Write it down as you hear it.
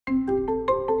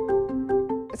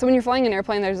So when you're flying an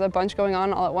airplane, there's a bunch going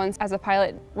on all at once. As a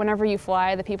pilot, whenever you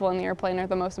fly, the people in the airplane are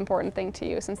the most important thing to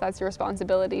you, since that's your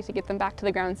responsibility to get them back to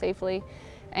the ground safely.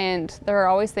 And there are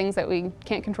always things that we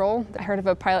can't control. I heard of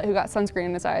a pilot who got sunscreen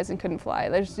in his eyes and couldn't fly.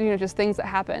 There's just things that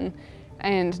happen.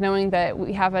 And knowing that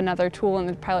we have another tool in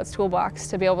the pilot's toolbox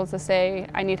to be able to say,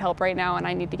 I need help right now and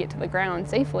I need to get to the ground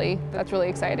safely, that's really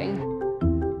exciting.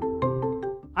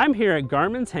 I'm here at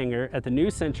Garmin's hangar at the New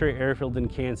Century Airfield in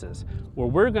Kansas, where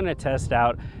we're going to test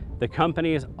out the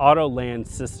company's Autoland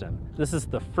system. This is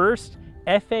the first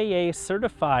FAA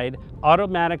certified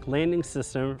automatic landing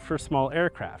system for small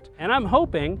aircraft. And I'm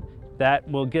hoping that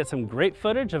we'll get some great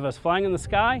footage of us flying in the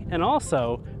sky and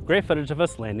also great footage of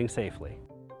us landing safely.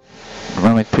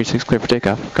 Runway 36 clear for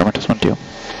takeoff. Garmin test 1 2.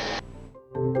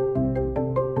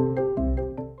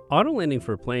 Auto landing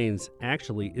for planes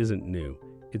actually isn't new.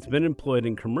 It's been employed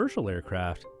in commercial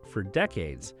aircraft for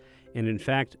decades. And in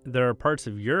fact, there are parts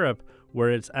of Europe where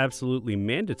it's absolutely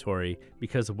mandatory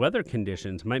because weather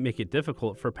conditions might make it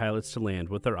difficult for pilots to land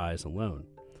with their eyes alone.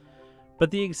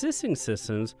 But the existing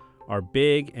systems are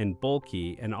big and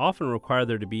bulky and often require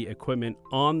there to be equipment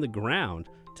on the ground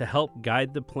to help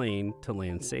guide the plane to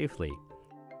land safely.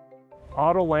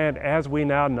 Autoland, as we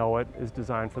now know it, is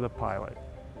designed for the pilot.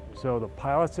 So the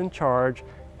pilot's in charge,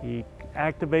 he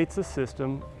activates the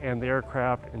system, and the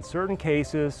aircraft, in certain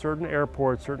cases, certain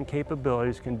airports, certain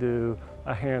capabilities, can do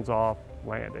a hands-off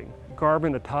landing.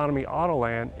 Garmin Autonomi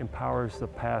Autoland empowers the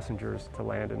passengers to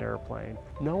land an airplane.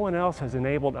 No one else has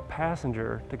enabled a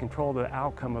passenger to control the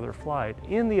outcome of their flight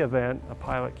in the event a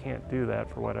pilot can't do that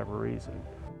for whatever reason.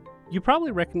 You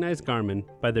probably recognize Garmin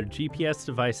by their GPS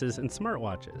devices and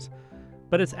smartwatches,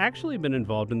 but it's actually been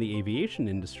involved in the aviation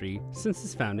industry since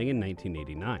its founding in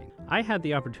 1989. I had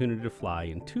the opportunity to fly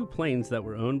in 2 planes that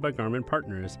were owned by Garmin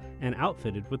partners and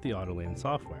outfitted with the Autoland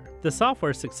software. The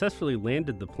software successfully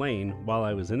landed the plane while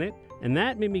I was in it, and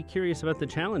that made me curious about the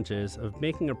challenges of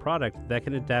making a product that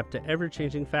can adapt to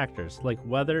ever-changing factors like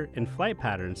weather and flight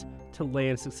patterns to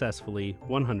land successfully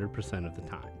 100% of the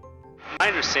time. My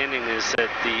understanding is that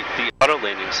the auto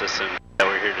landing system that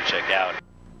we're here to check out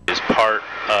is part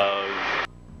of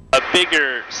a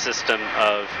bigger system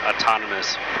of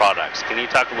autonomous products. Can you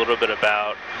talk a little bit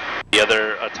about the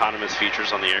other autonomous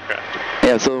features on the aircraft?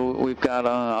 Yeah, so we've got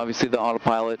obviously the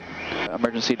autopilot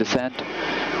emergency descent,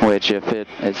 which if it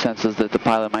senses that the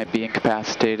pilot might be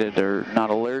incapacitated or not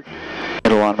alert,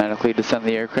 it'll automatically descend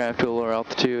the aircraft to a lower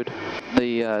altitude.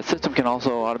 The system can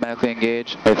also automatically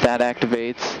engage if that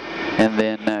activates and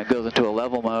then goes into a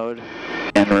level mode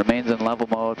and remains in level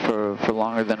mode for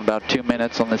longer than about 2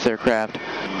 minutes on this aircraft.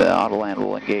 The Autoland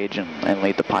will engage and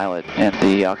lead the pilot and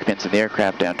the occupants of the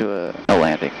aircraft down to a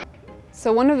landing.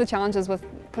 So one of the challenges with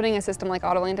putting a system like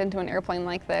Autoland into an airplane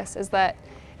like this is that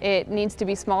it needs to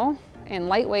be small and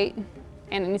lightweight,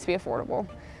 and it needs to be affordable.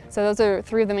 So those are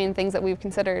 3 of the main things that we've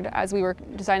considered as we were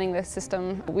designing this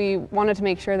system. We wanted to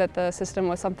make sure that the system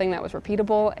was something that was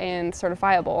repeatable and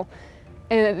certifiable.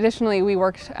 And additionally, we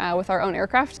worked with our own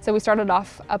aircraft. So we started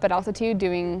off up at altitude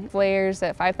doing flares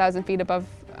at 5,000 feet above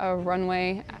a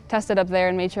runway, tested up there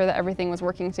and made sure that everything was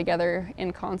working together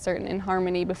in concert and in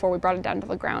harmony before we brought it down to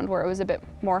the ground, where it was a bit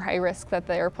more high risk that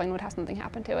the airplane would have something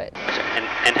happen to it.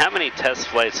 And how many test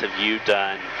flights have you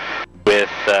done with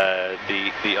the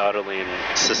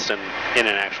Autoland system in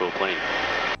an actual plane?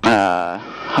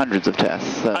 Hundreds of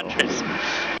tests. So, Hundreds?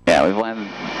 Yeah, we've landed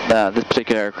this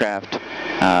particular aircraft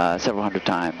several hundred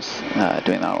times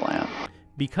doing Autoland.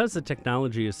 Because the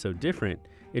technology is so different,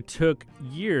 it took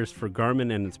years for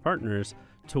Garmin and its partners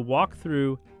to walk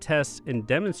through, test, and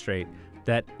demonstrate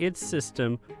that its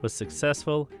system was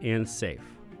successful and safe.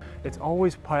 It's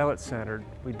always pilot-centered.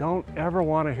 We don't ever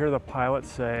want to hear the pilot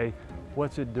say,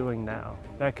 what's it doing now?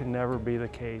 That can never be the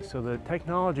case. So the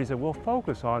technologies that we'll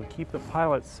focus on keep the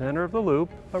pilot center of the loop,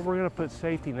 but we're going to put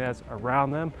safety nets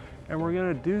around them, and we're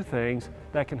going to do things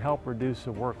that can help reduce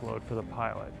the workload for the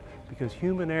pilot. Because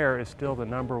human error is still the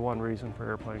 #1 reason for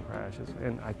airplane crashes,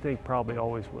 and I think probably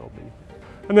always will be.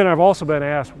 And then I've also been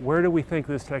asked, where do we think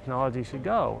this technology should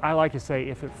go? I like to say,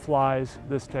 if it flies,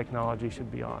 this technology should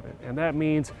be on it. And that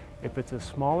means if it's a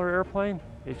smaller airplane,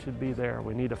 it should be there.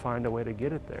 We need to find a way to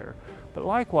get it there. But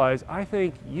likewise, I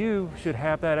think you should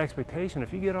have that expectation.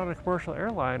 If you get on a commercial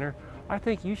airliner, I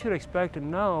think you should expect to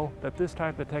know that this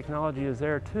type of technology is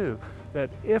there too. That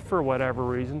if for whatever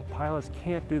reason pilots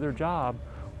can't do their job,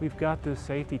 we've got this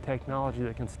safety technology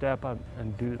that can step up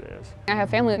and do this. I have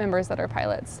family members that are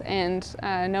pilots, and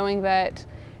knowing that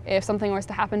if something was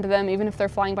to happen to them, even if they're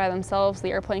flying by themselves, the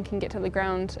airplane can get to the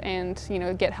ground and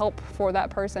get help for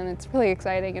that person. It's really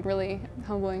exciting and really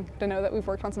humbling to know that we've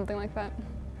worked on something like that.